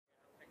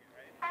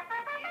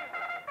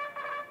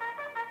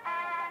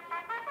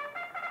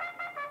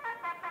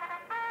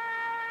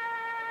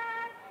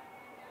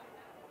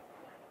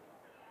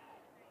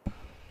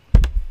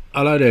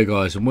Hello there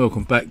guys, and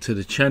welcome back to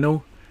the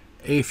channel.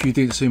 If you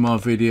didn't see my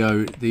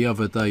video the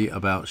other day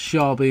about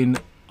Sharbing,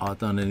 I've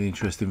done an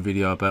interesting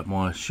video about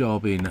my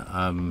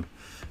Sharbing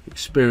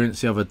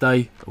experience the other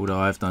day, although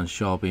I have done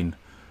Sharbing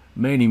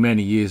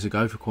many years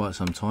ago, for quite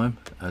some time,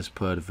 as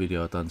per the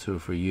video I've done 2 or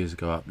 3 years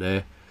ago up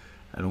there,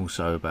 and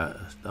also about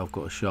I've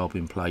got a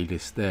Sharbing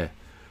playlist there.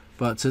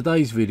 But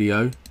today's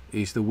video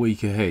is the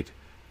week ahead.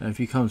 Now if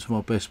you come to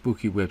my best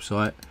bookie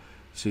website,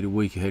 you see the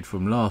week ahead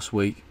from last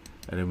week,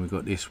 and then we've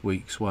got this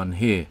week's one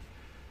here.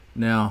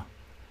 Now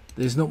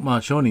there's not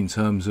much on in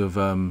terms of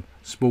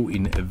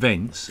sporting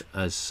events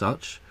as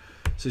such,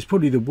 so it's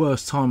probably the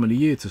worst time of the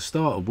year to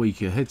start a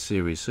week ahead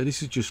series. So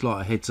this is just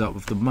like a heads up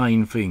of the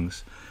main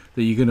things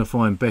that you're going to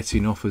find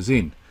betting offers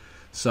in.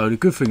 So the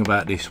good thing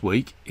about this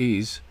week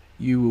is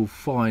you will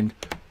find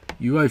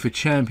UEFA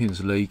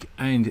Champions League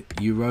and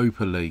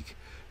Europa League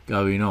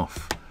going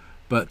off.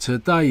 But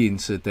today,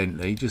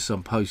 incidentally, just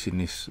I'm posting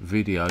this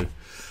video,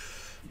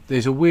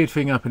 there's a weird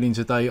thing happening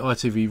today.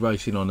 ITV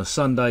racing on a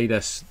Sunday,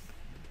 that's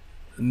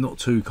not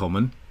too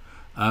common,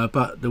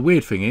 but the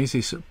weird thing is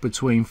it's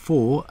between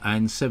 4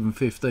 and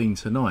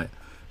 7:15 tonight.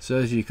 So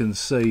as you can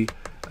see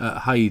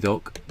at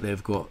Haydock,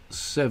 they've got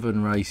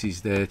 7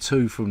 races there,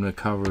 2 from the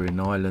Curragh in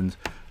Ireland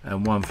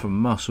and 1 from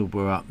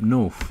Musselburgh up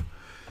north.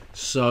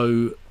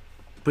 So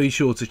be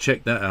sure to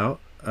check that out.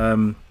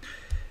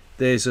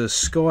 There's a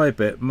Sky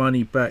Bet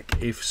money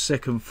back if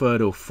 2nd,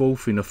 3rd or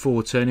 4th in a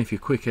 410, if you're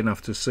quick enough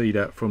to see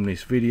that from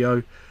this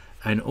video.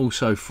 And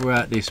also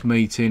throughout this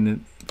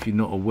meeting, if you're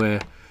not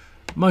aware,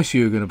 most of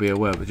you are going to be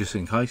aware, but just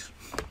in case,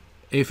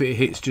 if it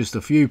hits just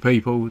a few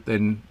people,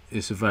 then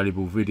it's a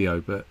valuable video,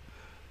 but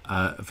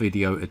a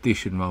video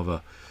edition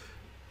rather.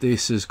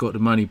 This has got the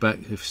money back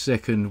if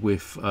 2nd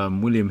with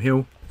William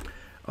Hill.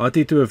 I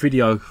did do a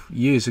video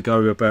years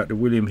ago about the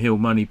William Hill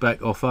money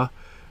back offer.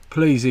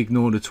 Please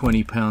ignore the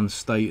 £20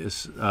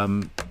 status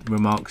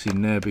remarks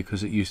in there,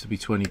 because it used to be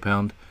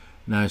 £20.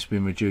 Now it's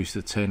been reduced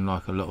to 10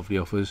 like a lot of the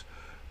offers.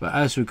 But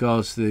as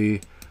regards to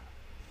the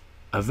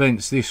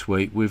events this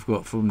week, we've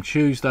got from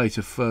Tuesday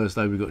to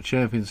Thursday, we've got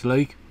Champions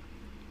League.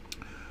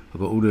 I've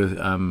got all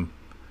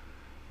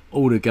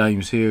the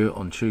games here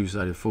on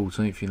Tuesday the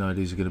 14th. You know,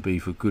 these are going to be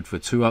good for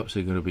 2-ups,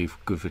 they're going to be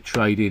good for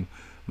trading,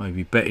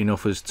 maybe betting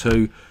offers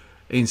too.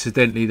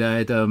 Incidentally, they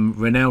had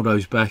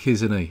Ronaldo's back,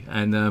 isn't he?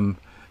 And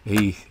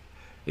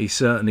he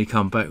certainly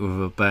come back with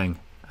a bang.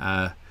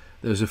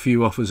 There's a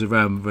few offers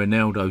around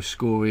Ronaldo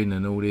scoring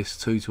and all this,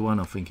 2-1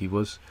 I think he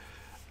was,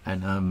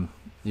 and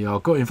yeah, I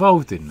got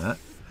involved in that.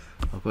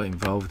 I got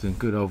involved, and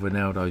good old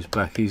Ronaldo's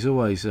back. He's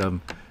always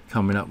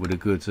coming up with the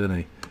goods, isn't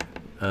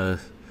he?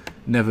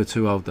 Never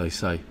too old, they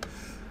say.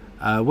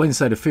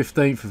 Wednesday the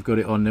 15th, we've got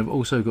it on. They've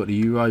also got the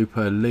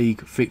Europa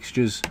League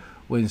fixtures,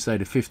 Wednesday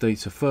the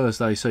 15th to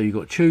Thursday. So you've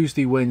got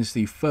Tuesday,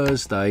 Wednesday,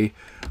 Thursday,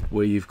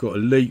 where you've got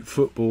elite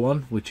football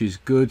on, which is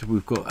good.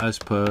 We've got, as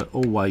per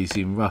always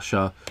in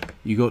Russia,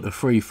 you got the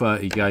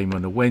 3:30 game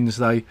on the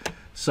Wednesday.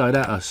 So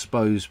that, I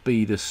suppose,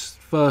 be the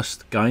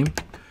first game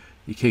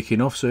you're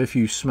kicking off. So if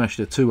you smash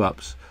the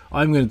 2-ups,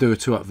 I'm going to do a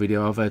 2-up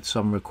video. I've had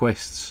some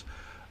requests,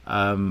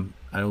 and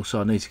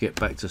also I need to get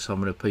back to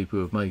some of the people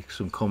who have made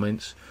some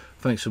comments.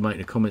 Thanks for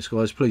making the comments,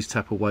 guys. Please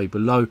tap away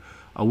below.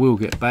 I will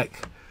get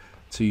back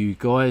to you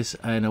guys,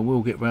 and I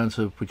will get round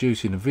to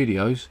producing the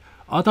videos.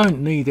 I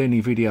don't need any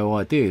video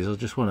ideas, I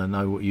just want to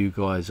know what you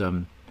guys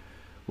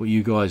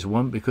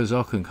want, because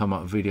I can come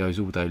up with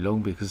videos all day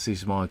long, because this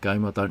is my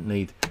game. I don't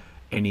need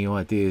any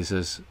ideas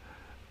as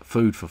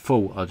food for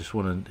thought. I just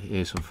want to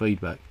hear some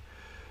feedback.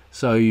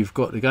 So you've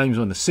got the games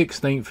on the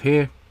 16th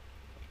here,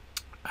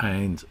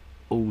 and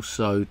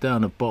also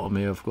down the bottom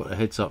here I've got a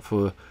heads up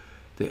for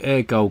the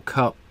Air Gold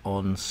Cup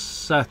on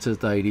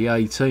Saturday the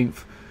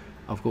 18th.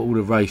 I've got all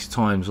the race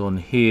times on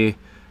here,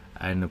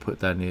 and I put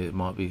down here it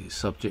might be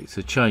subject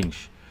to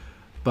change,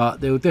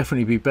 but there will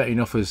definitely be betting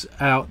offers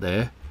out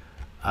there.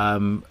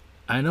 And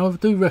I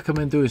do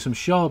recommend doing some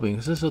Sharbing,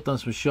 because as I've done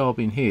some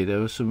Sharbing here,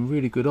 there are some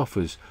really good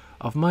offers.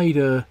 I've made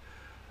a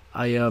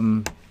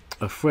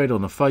thread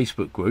on a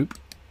Facebook group.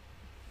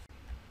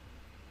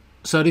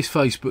 So this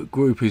Facebook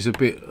group is a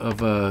bit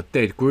of a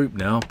dead group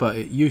now, but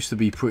it used to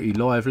be pretty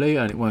lively,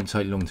 and it won't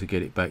take long to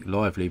get it back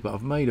lively. But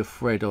I've made a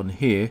thread on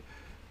here,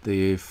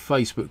 the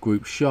Facebook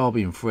group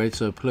Sharbing thread,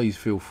 so please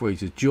feel free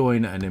to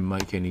join and then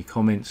make any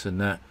comments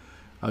and that.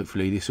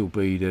 Hopefully this will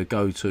be the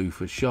go-to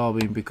for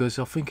Sharbing, because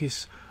I think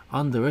it's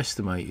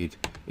underestimated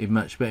in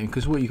match betting,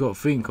 because what you've got to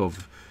think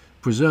of,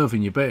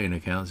 preserving your betting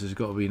accounts has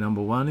got to be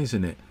 #1,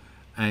 isn't it?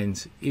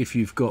 And if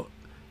you've got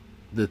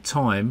the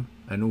time,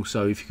 and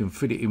also if you can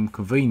fit it in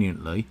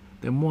conveniently,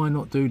 then why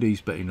not do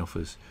these betting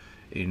offers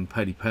in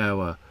Paddy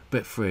Power,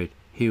 Betfair,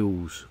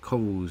 Hills,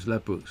 Corals,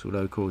 Ladbrokes?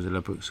 Although Corals and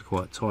Ladbrokes are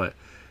quite tight,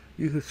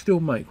 you could still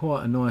make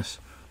quite a nice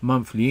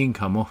monthly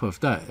income off of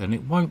that, and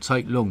it won't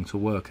take long to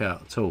work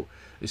out at all.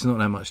 It's not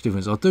that much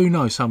difference. I do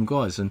know some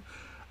guys, and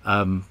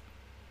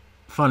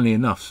funnily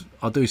enough,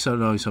 I do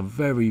know some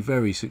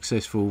very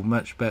successful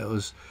match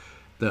bettors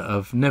that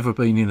have never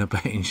been in a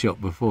betting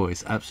shop before.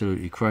 It's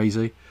absolutely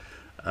crazy.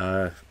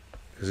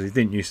 because I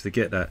didn't used to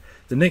get that.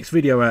 The next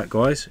video out,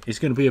 guys, is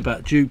going to be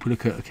about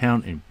duplicate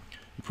accounting.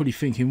 You're probably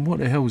thinking, what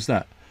the hell's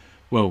that?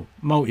 Well,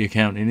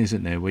 multi-accounting,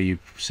 isn't there, where you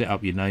set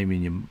up your name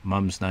in your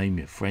mum's name,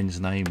 your friend's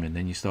name, and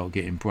then you start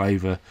getting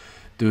braver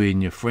doing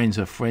your friends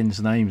of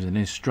friends' names, and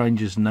then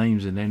strangers'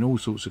 names, and then all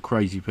sorts of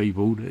crazy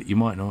people that you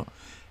might not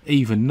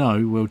even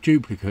know. Well,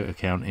 duplicate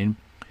accounting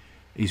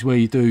is where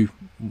you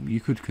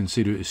could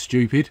consider it as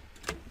stupid.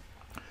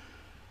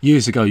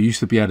 Years ago, you used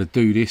to be able to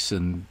do this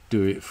and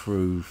do it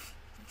through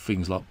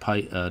things like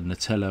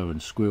Nutella and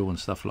Squill and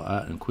stuff like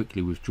that, and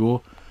quickly withdraw.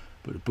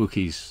 But the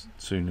bookies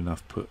soon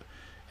enough put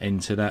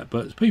end to that.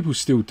 But people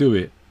still do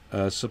it.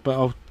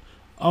 But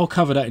I'll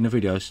cover that in a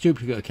video. A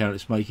duplicate account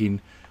is making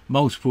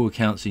multiple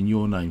accounts in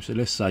your name. So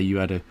let's say you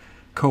had a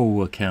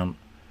Coral account,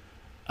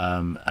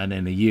 and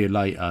then a year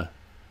later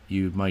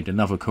you made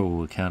another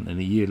Coral account, and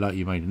a year later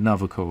you made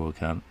another Coral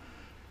account.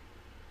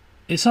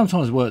 It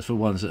sometimes works for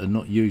ones that are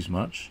not used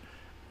much.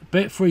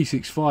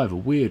 Bet365 are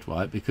weird,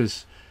 right?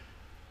 Because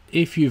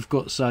if you've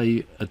got,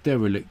 say, a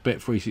derelict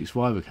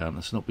Bet365 account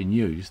that's not been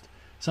used,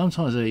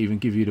 sometimes they even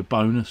give you the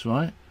bonus,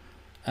 right?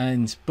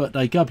 But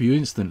they gub you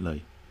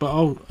instantly. But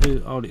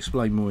I'll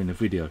explain more in the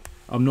video.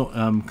 I'm not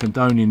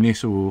condoning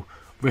this or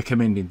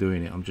recommending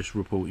doing it. I'm just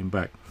reporting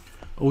back.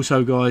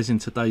 Also, guys, in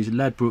today's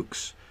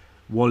Ladbrokes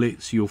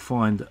wallets, you'll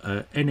find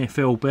an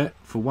NFL bet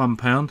for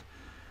 £1,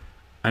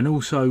 and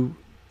also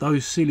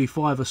those silly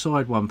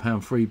five-a-side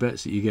 £1 free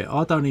bets that you get.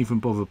 I don't even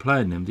bother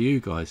playing them, do you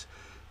guys?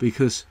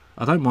 Because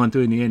I don't mind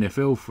doing the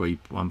NFL free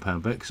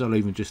 £1 bet, because I'll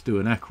even just do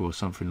an Aqua or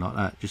something like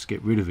that. Just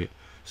get rid of it.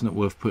 It's not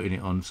worth putting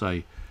it on,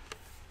 say,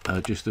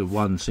 just a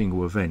one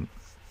single event.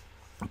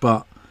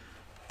 But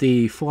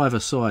the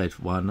five-a-side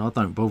one, I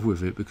don't bother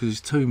with it because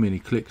it's too many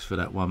clicks for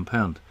that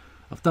 £1.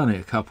 I've done it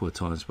a couple of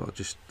times, but I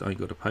just ain't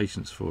got the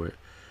patience for it.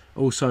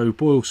 Also,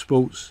 Boyle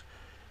Sports,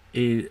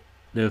 the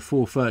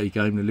 4:30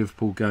 game, the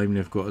Liverpool game,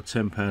 they've got a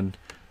 £10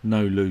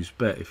 no-lose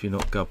bet if you're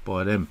not gubbed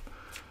by them.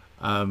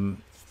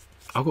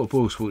 I've got a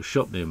Boyle Sports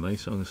shop near me,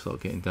 so I'm going to start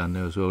getting down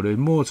there as well. There's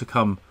more to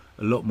come,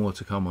 a lot more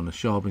to come on the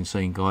Sharbing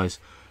scene, guys.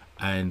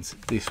 And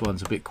this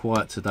one's a bit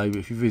quiet today, but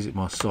if you visit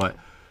my site,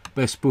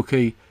 Best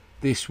Bookie,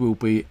 this will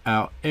be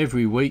out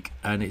every week,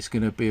 and it's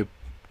going to be a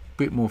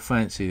bit more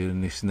fancy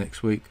than this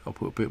next week. I'll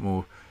put a bit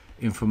more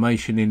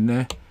information in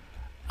there,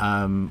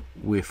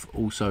 with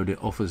also the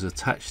offers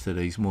attached to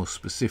these more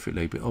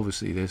specifically. But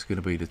obviously there's going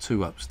to be the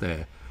 2 ups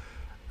there,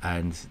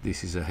 and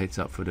this is a heads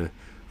up for the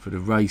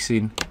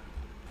racing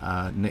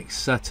next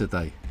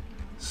Saturday.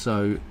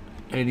 So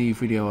any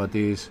video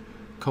ideas,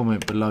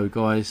 comment below,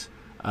 guys.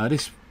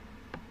 This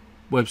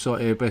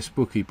website here, Best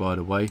Bookie, by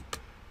the way,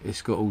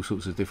 it's got all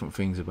sorts of different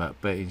things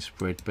about betting,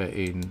 spread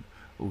betting,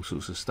 all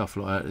sorts of stuff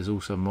like that. There's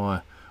also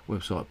my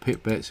website,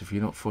 Pit Bets. If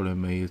you're not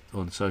following me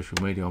on social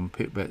media, I'm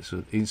Pit Bets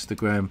on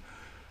Instagram,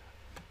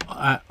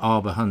 at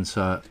Arbor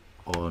Hunter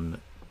on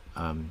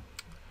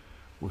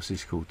what's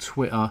this called,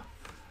 Twitter.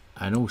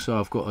 And also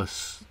I've got a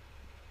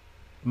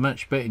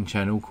match betting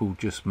channel called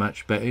Just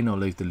Match Betting. I'll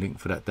leave the link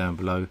for that down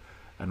below,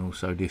 and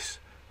also this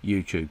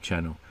YouTube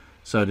channel.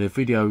 So the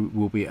video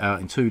will be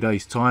out in 2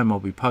 days time. I'll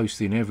be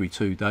posting every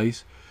 2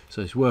 days,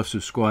 so it's worth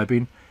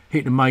subscribing.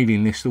 Hit the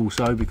mailing list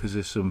also, because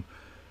there's some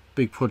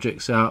big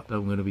projects out that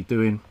I'm going to be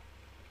doing,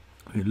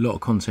 a lot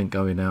of content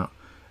going out,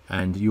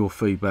 and your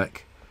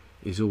feedback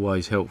is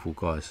always helpful,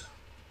 guys.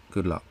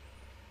 Good luck.